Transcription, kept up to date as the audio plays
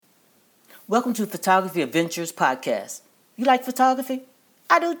Welcome to Photography Adventures Podcast. You like photography?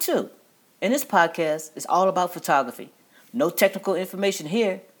 I do too. And this podcast is all about photography. No technical information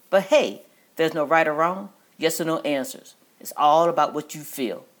here, but hey, there's no right or wrong, yes or no answers. It's all about what you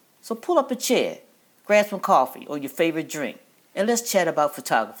feel. So pull up a chair, grab some coffee or your favorite drink, and let's chat about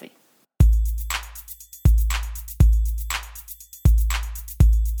photography.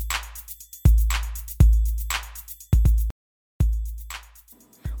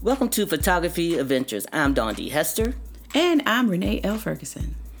 Welcome to Photography Adventures. I'm Don D. Hester. And I'm Renee L.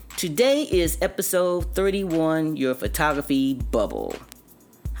 Ferguson. Today is episode 31, Your Photography Bubble.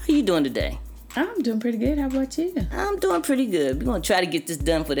 How you doing today? I'm doing pretty good. How about you? I'm doing pretty good. We're going to try to get this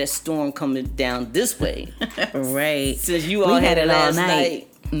done for that storm coming down this way. Right. Since you all had it last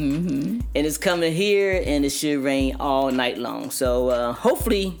night. Mm-hmm. And it's coming here, and it should rain all night long. So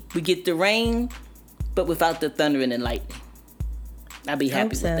hopefully we get the rain, but without the thundering and lightning. I'll be happy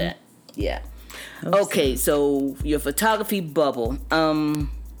with that. Yeah. Okay, so your photography bubble.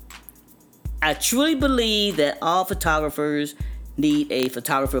 I truly believe that all photographers need a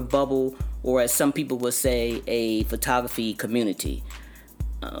photographer bubble, or as some people would say, a photography community.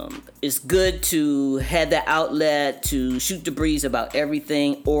 It's good to have that outlet to shoot the breeze about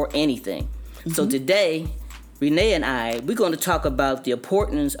everything or anything. Mm-hmm. So today, Renee and we're going to talk about the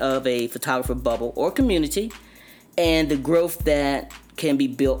importance of a photographer bubble or community and the growth that can be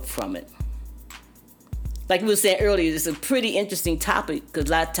built from it. Like we were saying earlier, it's a pretty interesting topic because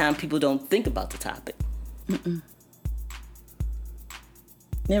a lot of times people don't think about the topic. Mm-mm.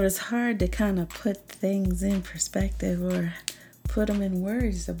 It was hard to kind of put things in perspective or put them in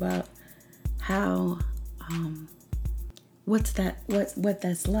words about how, what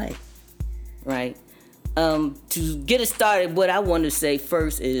that's like. Right. To get it started, what I want to say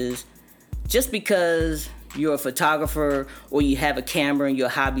first is just because you're a photographer or you have a camera and you're a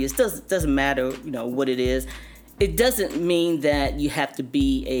hobbyist, doesn't matter, what it is. It doesn't mean that you have to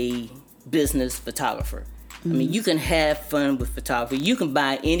be a business photographer. Mm-hmm. I mean, you can have fun with photography. You can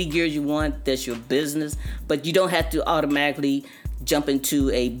buy any gear you want. That's your business. But you don't have to automatically jump into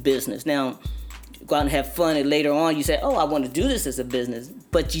a business. Now, go out and have fun, and later on you say, oh, I want to do this as a business.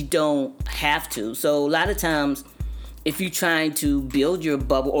 But you don't have to. So a lot of times, if you're trying to build your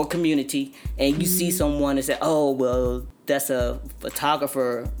bubble or community and you see someone and say, oh, well, that's a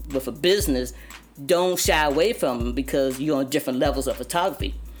photographer with a business, don't shy away from them because you're on different levels of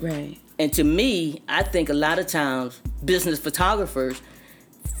photography. Right. And to me, I think a lot of times business photographers,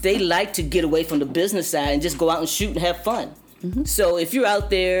 they like to get away from the business side and just go out and shoot and have fun. Mm-hmm. So if you're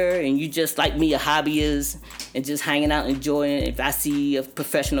out there and you just like me, a hobbyist, and just hanging out, enjoying, if I see a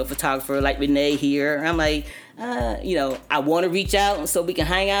professional photographer like Renee here, I'm like, I want to reach out and so we can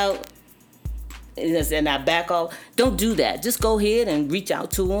hang out and I back off. Don't do that. Just go ahead and reach out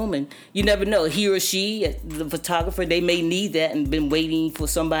to them, and you never know, he or she, the photographer, they may need that and been waiting for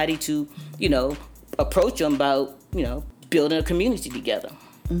somebody to, approach them about, building a community together.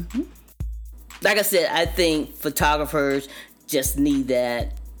 Mm-hmm. Like I said, I think photographers just need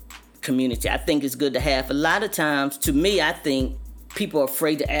that community. I think it's good to have. A lot of times, to me, I think people are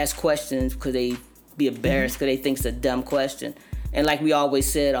afraid to ask questions because they be embarrassed because they think it's a dumb question. And like we always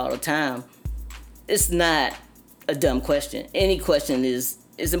said all the time, it's not a dumb question. Any question is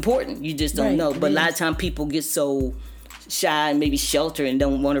important. You just don't know. But a lot of times people get so shy and maybe sheltered and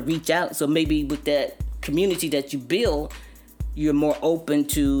don't want to reach out. So maybe with that community that you build, you're more open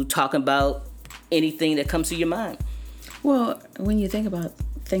to talking about anything that comes to your mind. Well, when you think about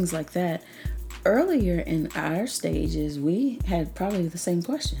things like that, earlier in our stages, we had probably the same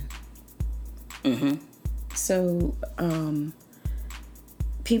question. Mm-hmm. So,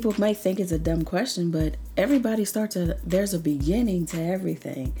 people might think it's a dumb question, but everybody there's a beginning to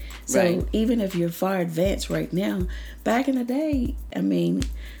everything. So even if you're far advanced right now, back in the day, I mean,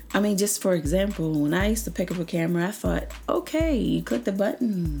 just for example, when I used to pick up a camera, I thought, okay, you click the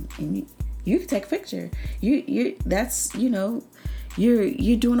button and you can take a picture. You're doing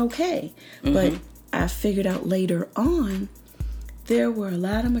okay. Mm-hmm. But I figured out later on, there were a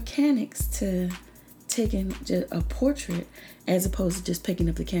lot of mechanics to taking just a portrait as opposed to just picking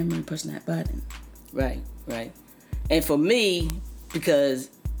up the camera and pushing that button. Right. And for me, because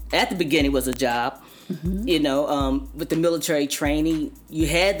at the beginning it was a job, with the military training, you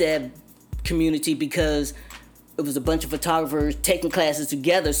had that community because it was a bunch of photographers taking classes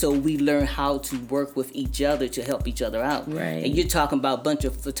together, so we learned how to work with each other to help each other out. Right. And you're talking about a bunch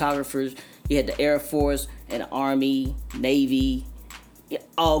of photographers. You had the Air Force and the Army, Navy,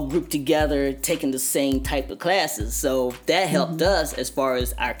 all grouped together taking the same type of classes. So that helped us as far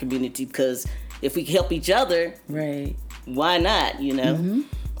as our community, because if we help each other, right, why not,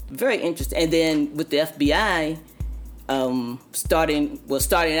 Very interesting. And then with the FBI,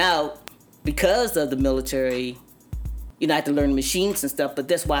 starting out because of the military, I had to learn machines and stuff, but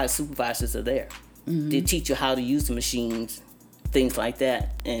that's why supervisors are there. Mm-hmm. They teach you how to use the machines, things like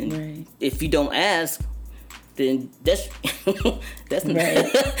that. And if you don't ask, then that's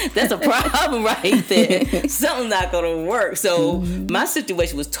that's a problem right there. Something's not gonna work. So my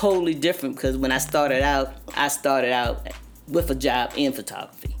situation was totally different because when I started out with a job in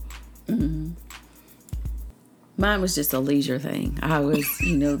photography. Mm-hmm. Mine was just a leisure thing. I was,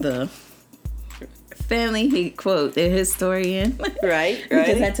 the family quote, the historian. Right.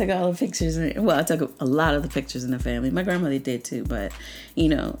 Because I took all the pictures. I took a lot of the pictures in the family. My grandmother did too, but,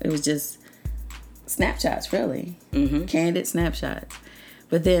 it was just snapshots, really. Mm-hmm. Candid snapshots.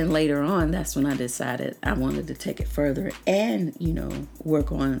 But then later on, that's when I decided I wanted to take it further and,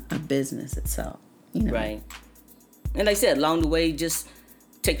 work on a business itself. Right. And like I said, along the way, just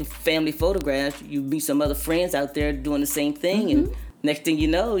taking family photographs, you meet some other friends out there doing the same thing. Mm-hmm. And next thing you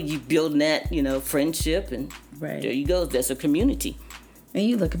know, you building that, friendship. And there you go. That's a community. And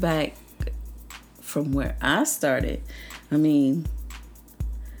you look back from where I started. I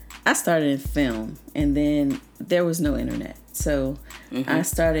started in film, and then there was no internet. So I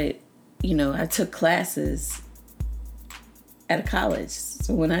started, I took classes at a college.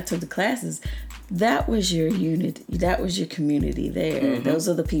 So when I took the classes, that was your unit. That was your community there. Mm-hmm. Those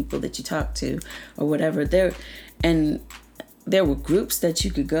are the people that you talk to or whatever. There were groups that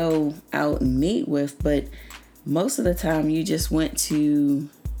you could go out and meet with, but most of the time you just went to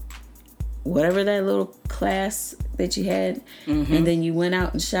whatever that little class that you had, and then you went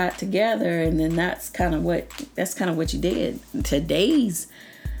out and shot together, and then that's kind of what you did. In today's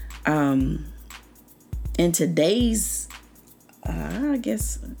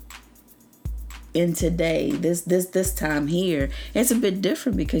this time here, it's a bit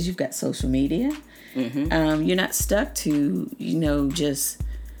different because you've got social media. Mm-hmm. You're not stuck to just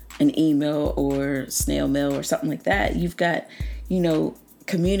an email or snail mail or something like that. You've got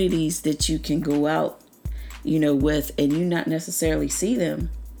communities that you can go out with, and you not necessarily see them.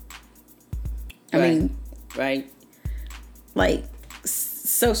 Like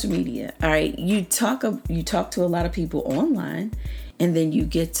social media. All right, you talk to a lot of people online, and then you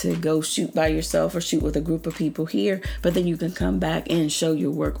get to go shoot by yourself or shoot with a group of people here, but then you can come back and show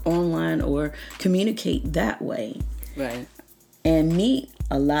your work online or communicate that way. Right. And meet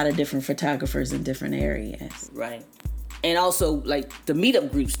a lot of different photographers in different areas. Right. And also, like, the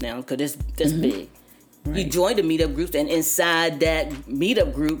meetup groups now, because that's big. Right. You join the meetup groups, and inside that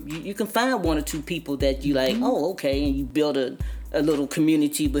meetup group, you can find one or two people that you like, oh, okay, and you build a little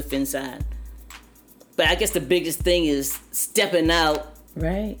community with inside. But I guess the biggest thing is stepping out,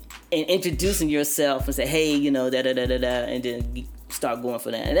 right, and introducing yourself and say, hey, da-da-da-da-da, and then you start going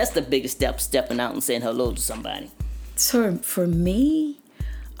for that. And that's the biggest step, stepping out and saying hello to somebody. So for me,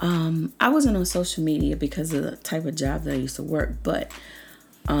 I wasn't on social media because of the type of job that I used to work. But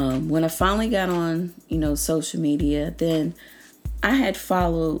when I finally got on, social media, then I had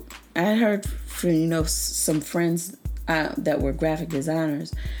heard from, some friends that were graphic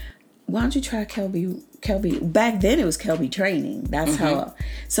designers. Why don't you try Kelby? Back then it was Kelby Training. That's how.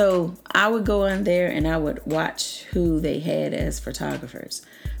 So I would go on there and I would watch who they had as photographers.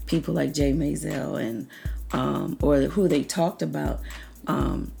 People like Jay Maisel and or who they talked about.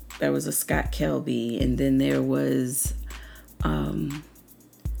 There was a Scott Kelby, and then there was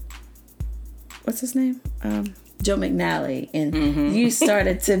what's his name? Joe McNally. And you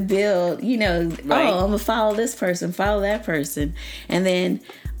started to build, right. I'm gonna follow this person, follow that person. And then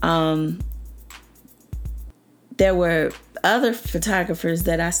there were other photographers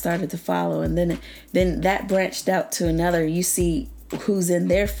that I started to follow, and then that branched out to another. You see who's in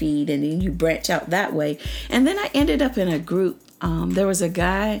their feed, and then you branch out that way. And then I ended up in a group. There was a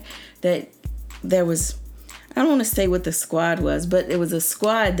guy I don't want to say what the squad was, but it was a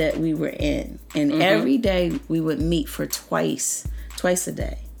squad that we were in. And every day we would meet for twice a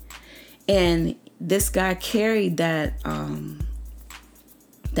day. And this guy carried that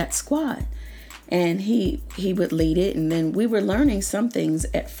squad. And he would lead it. And then we were learning some things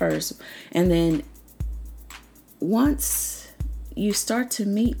at first. And then once you start to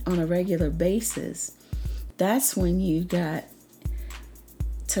meet on a regular basis, that's when you got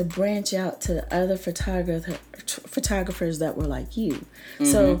to branch out to other photographers that were like you.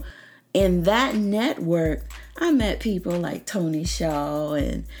 So in that network, I met people like Tony Shaw,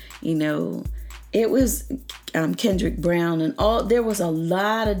 and it was Kendrick Brown, and there was a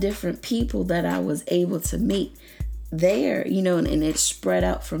lot of different people that I was able to meet there, and it spread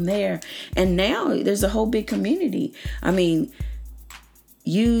out from there. And now there's a whole big community. I mean,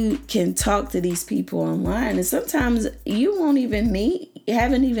 you can talk to these people online, and sometimes you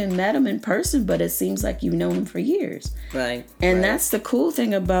haven't even met them in person, but it seems like you've known them for years. Right. And that's the cool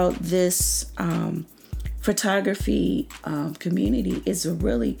thing about this photography community. It's a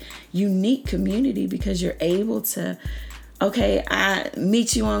really unique community because you're able to, okay, I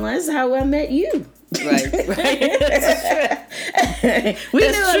meet you online. This is how I met you. Right. We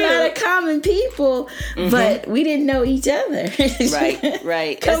knew a lot of common people, but we didn't know each other.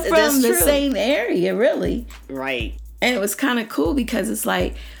 Right. Come from the same area, really. Right. And it was kind of cool because it's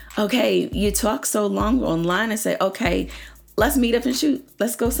like, okay, you talk so long online and say, okay, let's meet up and shoot.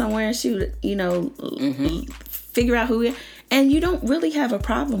 Let's go somewhere and shoot, figure out who we are. And you don't really have a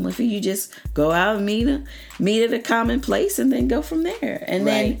problem with it. You just go out and meet at a common place and then go from there. And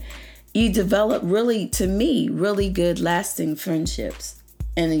then you develop really good lasting friendships.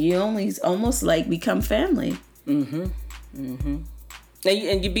 And you almost like become family. And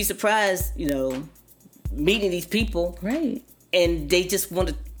you'd be surprised, meeting these people. Right. And they just want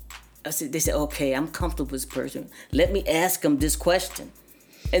to, they said, okay, I'm comfortable with this person. Let me ask them this question.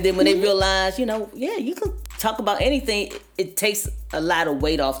 And then when they realize, you can talk about anything, it takes a lot of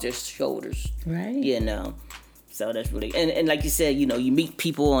weight off their shoulders. Right. So that's really, and like you said, you meet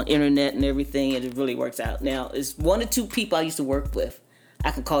people on internet and everything, and it really works out. Now, it's 1 or 2 people I used to work with.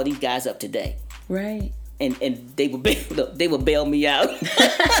 I can call these guys up today. Right. And they would bail me out. Because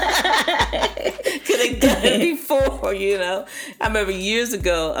they done it before, I remember years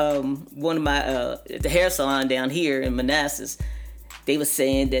ago, one of my, the hair salon down here in Manassas, they were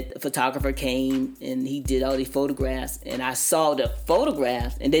saying that a photographer came and he did all these photographs, and I saw the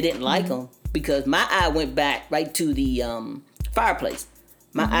photographs and they didn't like them because my eye went back right to the fireplace.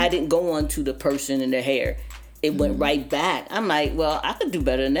 My eye didn't go on to the person and their hair. It went right back. I'm like, well, I could do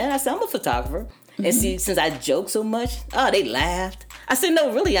better than that. I said, I'm a photographer. And see, since I joke so much, they laughed. I said,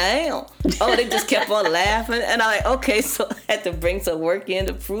 no, really, I am. They just kept on laughing. And I'm like, okay, so I had to bring some work in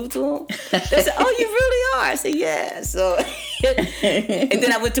to prove to them. They said, oh, you really are? I said, yeah. So, and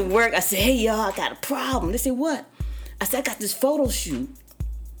then I went to work. I said, hey, y'all, I got a problem. They said, what? I said, I got this photo shoot.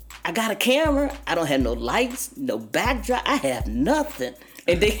 I got a camera. I don't have no lights, no backdrop. I have nothing.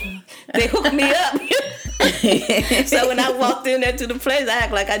 And they hooked me up. So when I walked in there to the place, I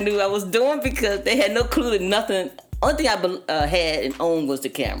act like I knew what I was doing because they had no clue that nothing. Only thing I had and owned was the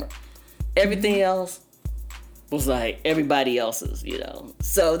camera. Everything else was like everybody else's,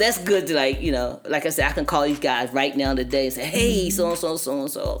 So that's good to like I said, I can call these guys right now today and say, hey,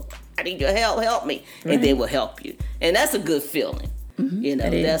 so-and-so, I need your help me. Right. And they will help you. And that's a good feeling.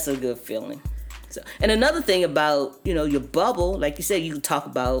 That's a good feeling. So, and another thing about, your bubble, like you said, you can talk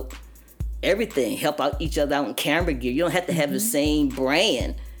about everything, help out each other out in camera gear. You don't have to have the same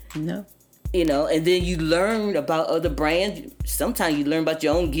brand. No. And then you learn about other brands. Sometimes you learn about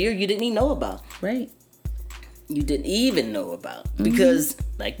your own gear you didn't even know about. Right. You didn't even know about. Because,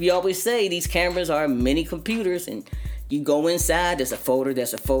 like we always say, these cameras are mini computers, and you go inside, there's a folder,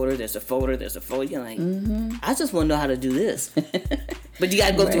 there's a folder, there's a folder, there's a folder. You're like, I just want to know how to do this. But you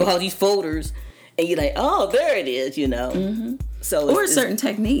got to go through all these folders. And you're like, oh, there it is, So certain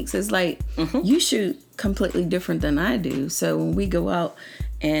techniques. It's like you shoot completely different than I do. So when we go out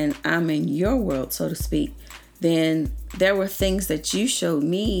and I'm in your world, so to speak, then there were things that you showed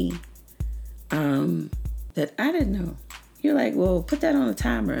me that I didn't know. You're like, well, put that on a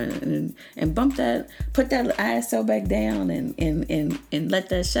timer and bump that, put that ISO back down and let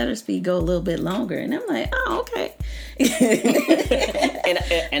that shutter speed go a little bit longer. And I'm like, oh, okay.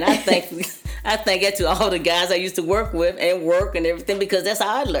 and I think that to all the guys I used to work with and work and everything, because that's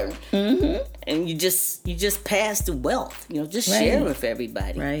how I learned. And you just pass the wealth, just share with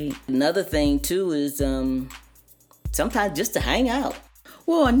everybody. Right. Another thing too is sometimes just to hang out.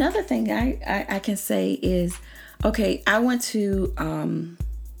 Well, another thing I can say is, okay, I went to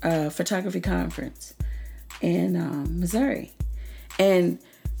a photography conference in Missouri. And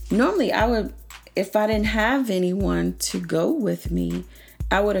normally I would, if I didn't have anyone to go with me,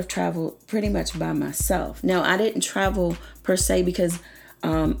 I would have traveled pretty much by myself. Now, I didn't travel per se because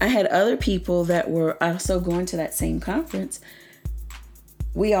I had other people that were also going to that same conference.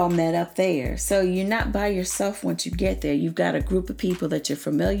 We all met up there. So you're not by yourself once you get there. You've got a group of people that you're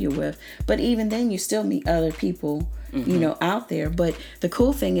familiar with. But even then, you still meet other people, out there. But the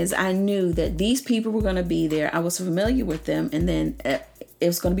cool thing is I knew that these people were going to be there. I was familiar with them. And then it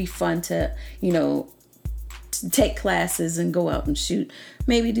was going to be fun to, take classes and go out and shoot.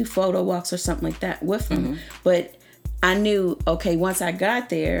 Maybe do photo walks or something like that with them. But I knew, okay, once I got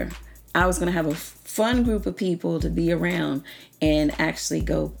there, I was going to have a fun group of people to be around and actually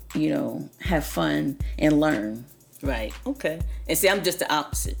go, have fun and learn. Right. Okay. And see, I'm just the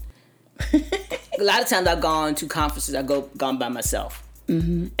opposite. A lot of times I've gone to conferences, gone by myself.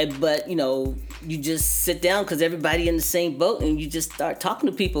 But you just sit down because everybody in the same boat, and you just start talking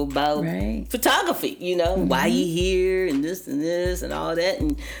to people about photography. Why you here and this and all that,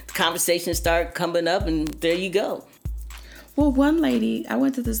 and the conversations start coming up, and there you go. Well, one lady, I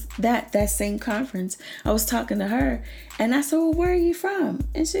went to that same conference. I was talking to her, and I said, "Well, where are you from?"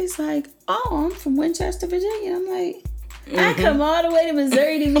 And she's like, "Oh, I'm from Winchester, Virginia." I'm like, I come all the way to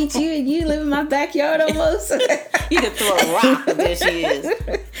Missouri to meet you, and you live in my backyard almost. You can throw a rock, but there she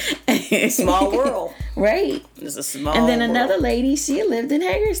is. Small world. Right. It's a small And then world. another lady, she lived in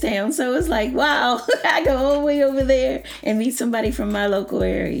Hagerstown. So it's like, wow, I go all the way over there and meet somebody from my local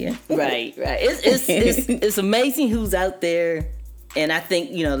area. Right. It's amazing who's out there. And I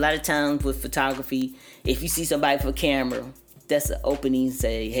think, a lot of times with photography, if you see somebody for a camera, that's an opening,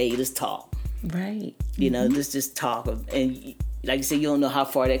 say, hey, let's talk. Right. Let's just talk. And like you said, you don't know how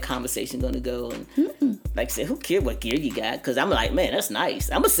far that conversation going to go. And like I said, who cares what gear you got? Because I'm like, man, that's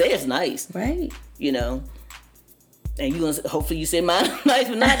nice. I'm going to say it's nice. Right. And hopefully you say mine nice,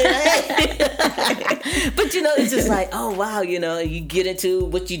 but not that. But, it's just like, oh, wow, you get into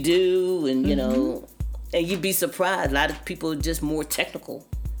what you do and, and you'd be surprised. A lot of people are just more technical.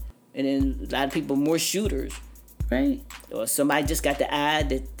 And then a lot of people more shooters. Right. Or somebody just got the eye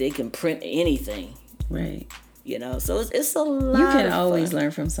that they can print anything. Right. So it's a lot. You can always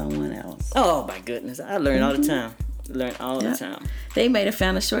learn from someone else. Oh my goodness, I learn all the time. The time. They might have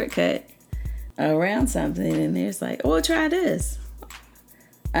found a shortcut around something, and they're just like, "Oh, try this."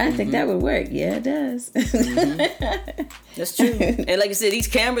 I didn't think that would work. Yeah, it does. That's true. And like I said, these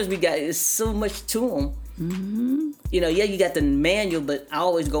cameras we got, is so much to them. You got the manual, but I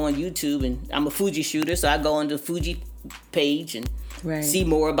always go on YouTube, and I'm a Fuji shooter, so I go on the Fuji page and see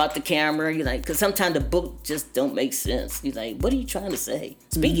more about the camera. You're like, because sometimes the book just don't make sense. You're like, what are you trying to say?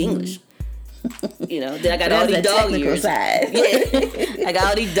 Speak English. Then I got all these dog ears. Side. Yeah, I got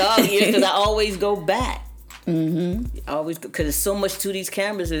all these dog ears because I always go back. Always, because there's so much to these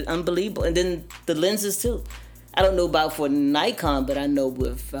cameras, it's unbelievable. And then the lenses too. I don't know about for Nikon, but I know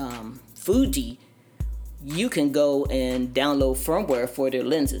with Fuji, you can go and download firmware for their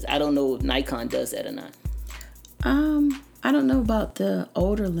lenses. I don't know if Nikon does that or not. I don't know about the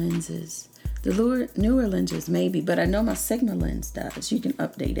older lenses. The newer lenses maybe, but I know my Sigma lens does. You can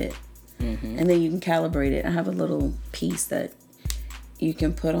update it. And then you can calibrate it. I have a little piece that you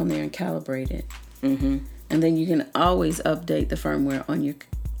can put on there and calibrate it. And then you can always update the firmware on your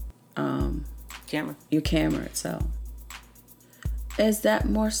camera itself. Is that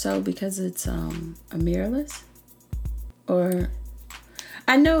more so because it's a mirrorless? Or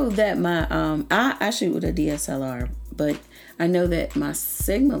I know that my I shoot with a DSLR, but I know that my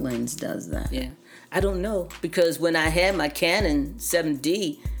Sigma lens does that. Yeah. I don't know, because when I had my Canon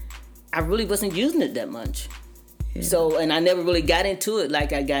 7D, I really wasn't using it that much. Yeah. So, and I never really got into it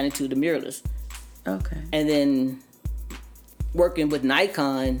like I got into the mirrorless. Okay. And then working with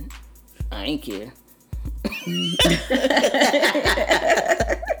Nikon, I ain't care.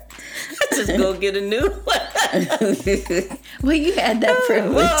 Just go get a new one. Well, you had that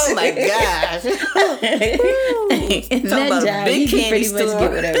privilege. Oh my gosh. In that job, you can pretty much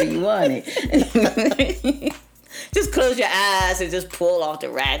get whatever you wanted. Just close your eyes and just pull off the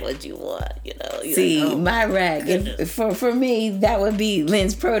rack what you want, See, my rack, for me, that would be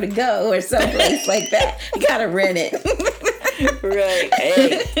Lens Pro to Go or someplace like that. You gotta rent it. Right.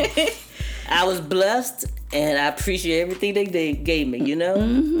 Hey, I was blessed, and I appreciate everything they gave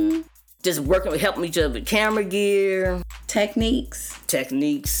me, Just working, helping each other with camera gear. Techniques.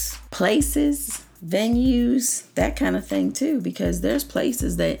 Places. Venues, that kind of thing too, because there's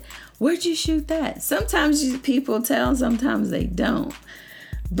places that, where'd you shoot that? Sometimes people tell, sometimes they don't.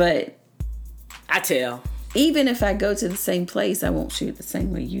 But I tell. Even if I go to the same place, I won't shoot the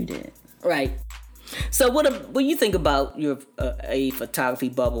same way you did. Right. So what do you think about your a photography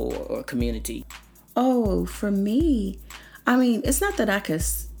bubble or community? Oh, for me, I mean, it's not that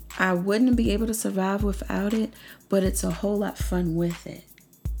I wouldn't be able to survive without it, but it's a whole lot fun with it.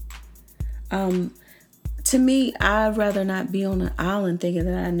 To me, I'd rather not be on an island thinking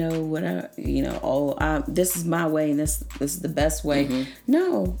that I know what this is my way and this is the best way.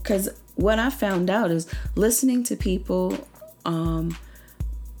 No, because what I found out is listening to people,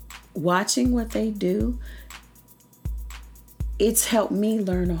 watching what they do, it's helped me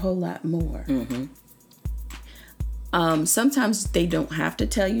learn a whole lot more. Sometimes they don't have to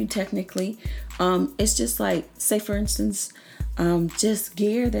tell you technically. It's just like, say for instance, just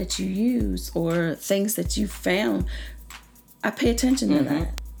gear that you use or things that you found. I pay attention to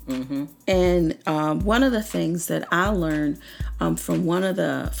that. Mm-hmm. And one of the things that I learned from one of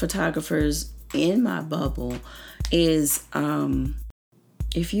the photographers in my bubble is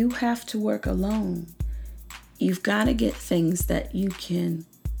if you have to work alone, you've got to get things that you can,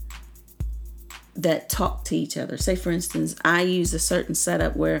 that talk to each other. Say, for instance, I use a certain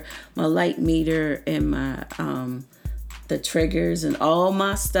setup where my light meter and my the triggers and all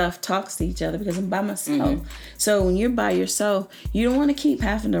my stuff talks to each other because I'm by myself. Mm-hmm. So when you're by yourself, you don't want to keep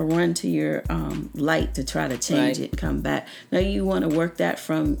having to run to your light to try to change it and come back. Now you want to work that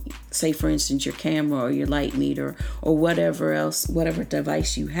from, say, for instance, your camera or your light meter or whatever else, whatever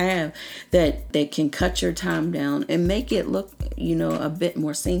device you have that can cut your time down and make it look, a bit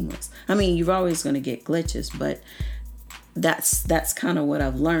more seamless. I mean, you're always going to get glitches, but that's kind of what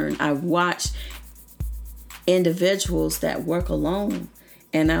I've learned. I've watched individuals that work alone,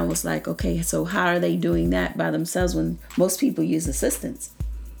 and I was like, okay, so how are they doing that by themselves when most people use assistants?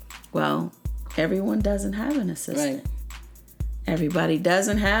 Well, everyone doesn't have an assistant. Right. Everybody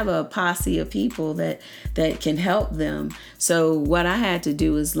doesn't have a posse of people that can help them. So what I had to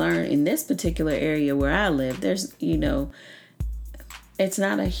do is learn in this particular area where I live, there's, it's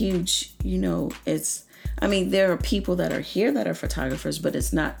not a huge, there are people that are here that are photographers, but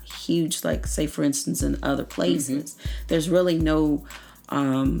it's not huge, like, say, for instance, in other places. Mm-hmm. There's really no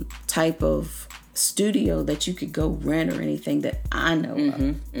type of studio that you could go rent or anything that I know of.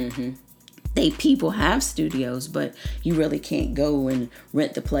 Mm-hmm. People have studios, but you really can't go and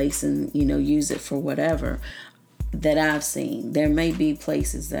rent the place and, use it for whatever that I've seen. There may be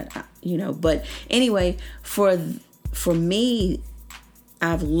places that, but anyway, for me,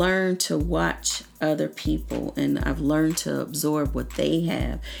 I've learned to watch other people and I've learned to absorb what they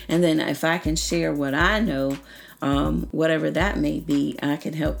have. And then if I can share what I know, whatever that may be, I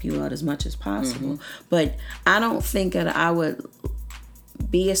can help you out as much as possible. Mm-hmm. But I don't think that I would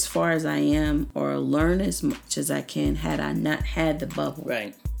be as far as I am or learn as much as I can had I not had the bubble.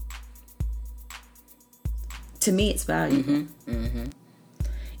 Right. To me, it's valuable. Mm-hmm. Mm-hmm.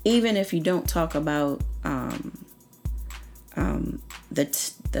 Even if you don't talk about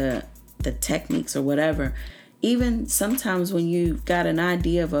the techniques or whatever, even sometimes when you've got an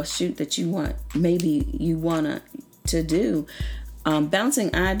idea of a shoot that you want to do,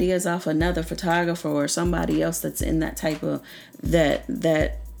 bouncing ideas off another photographer or somebody else that's in that type of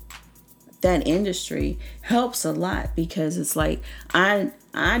that industry helps a lot, because it's like I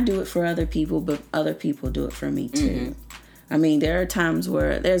do it for other people, but other people do it for me too. Mm-hmm. I mean, there are times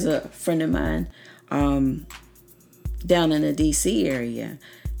where there's a friend of mine down in the DC area.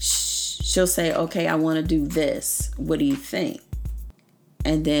 She'll say, okay, I want to do this. What do you think?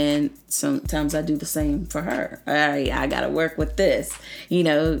 And then sometimes I do the same for her. All right, I got to work with this. Can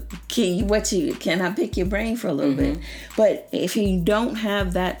I pick your brain for a little bit? But if you don't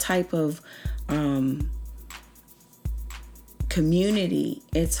have that type of community,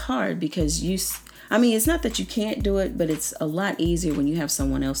 it's hard because it's not that you can't do it, but it's a lot easier when you have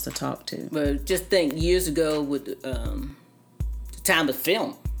someone else to talk to. But just think, years ago with the time of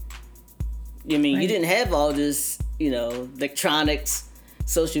film, you didn't have all this, electronics,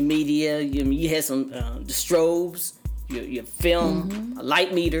 social media. You had some the strobes, your film, a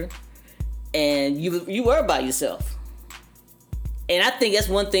light meter, and you were by yourself. And I think that's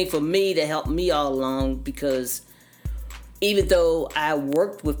one thing for me that helped me all along, because even though I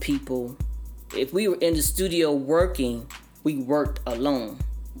worked with people, if we were in the studio working, we worked alone.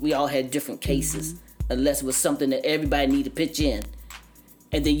 We all had different cases, unless it was something that everybody needed to pitch in.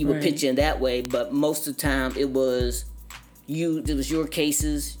 And then you would pitch in that way. But most of the time, it was your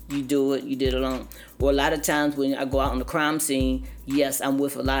cases, you did it alone. Or a lot of times when I go out on the crime scene, yes, I'm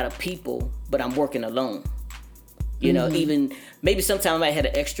with a lot of people, but I'm working alone. Even maybe sometimes I had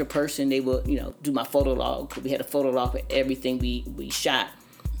an extra person, they would, do my photo log. We had a photo log for everything we shot.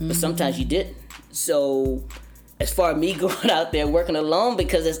 But sometimes you didn't. So as far as me going out there working alone,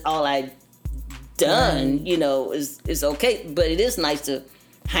 because that's all I done, is okay. But it is nice to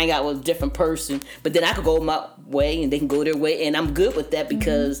hang out with a different person. But then I could go my way and they can go their way, and I'm good with that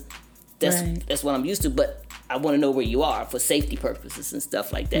because that's what I'm used to. But I want to know where you are for safety purposes and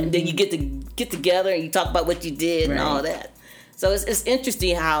stuff like that. And then you get together and you talk about what you did and all that. So it's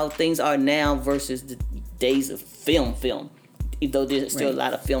interesting how things are now versus the days of film. Even though there's still a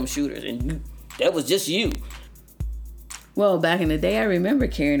lot of film shooters, and that was just you. Well, back in the day, I remember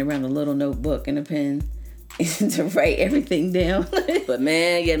carrying around a little notebook and a pen to write everything down. But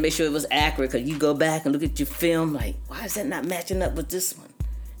man, you gotta make sure it was accurate, because you go back and look at your film, like, why is that not matching up with this one?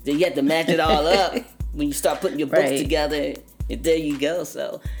 Then you have to match it all up when you start putting your books together, and there you go.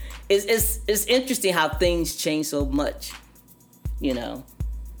 So it's interesting how things change so much,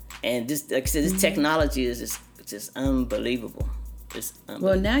 And this, like I said, this technology is just unbelievable. It's unbelievable.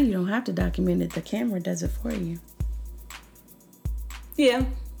 Well, now you don't have to document it. The camera does it for you. Yeah.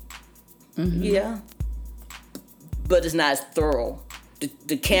 Yeah. But it's not as thorough.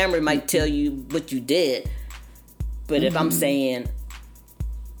 The camera might tell you what you did, but if I'm saying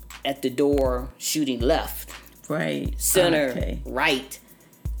at the door, shooting left, right, center, right,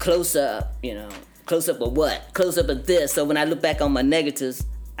 close up, close up of what? Close up of this. So when I look back on my negatives,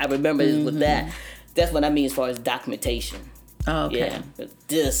 I remember it with that. That's what I mean as far as documentation. Oh, okay. Yeah.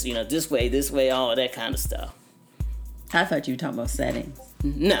 This way, all that kind of stuff. I thought you were talking about settings.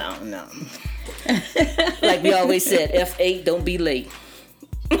 No. Like we always said, F8, don't be late.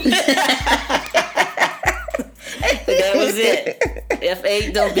 That was it.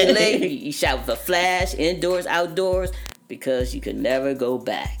 F8, don't be late. You shot with a flash, indoors, outdoors, because you could never go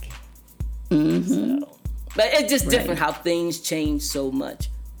back. So, but it's just different how things change so much.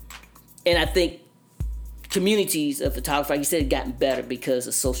 And I think communities of photographers, like you said, gotten better because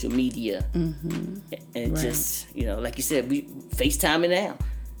of social media. And just, like you said, we FaceTime now.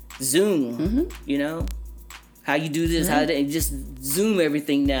 Zoom, how you do this, how that, and just zoom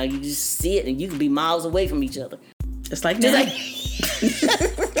everything now. You just see it, and you can be miles away from each other. Just like now.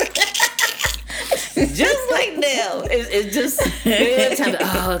 Just like now. It's just time.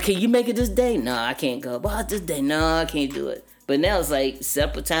 Oh, can you make it this day? No, I can't go. Well, this day, no, I can't do it. But now it's like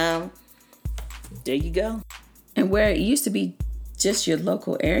separate time. There you go. And where it used to be just your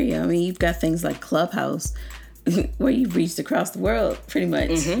local area, I mean, you've got things like Clubhouse, where you've reached across the world, pretty much.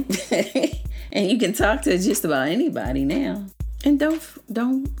 And you can talk to just about anybody now. And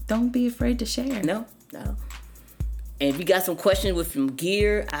don't be afraid to share. No. And if you got some questions with some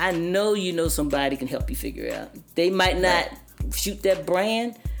gear, I know somebody can help you figure it out. They might not shoot that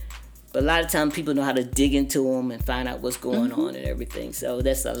brand, but a lot of times people know how to dig into them and find out what's going on and everything. So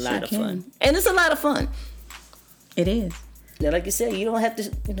that's a lot of fun. And it's a lot of fun. It is. Now, like you said, you don't have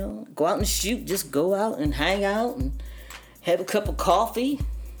to, go out and shoot. Just go out and hang out and have a cup of coffee,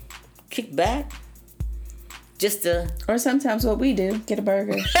 kick back. Or sometimes what we do, get a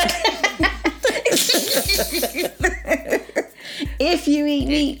burger. If you eat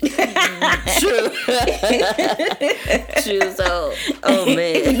meat. True. So, oh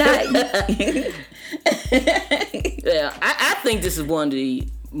man. Yeah, I think this is one of the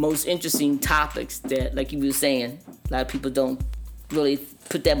most interesting topics that, like you were saying, a lot of people don't really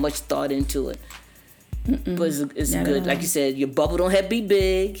put that much thought into it. But it's good. Like you said, your bubble don't have to be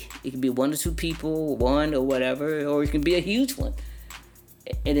big. It can be 1 or 2 people, one or whatever, or it can be a huge one.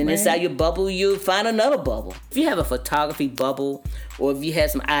 And then inside your bubble, you'll find another bubble. If you have a photography bubble, or if you have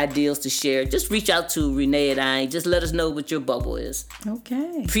some ideas to share, just reach out to Renee and I. Just let us know what your bubble is.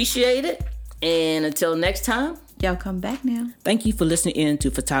 Okay. Appreciate it. And until next time. Y'all come back now. Thank you for listening in to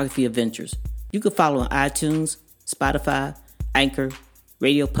Photography Adventures. You can follow on iTunes, Spotify, Anchor,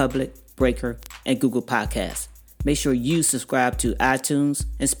 Radio Public, Breaker, and Google Podcasts. Make sure you subscribe to iTunes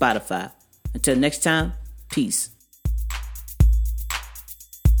and Spotify. Until next time, peace.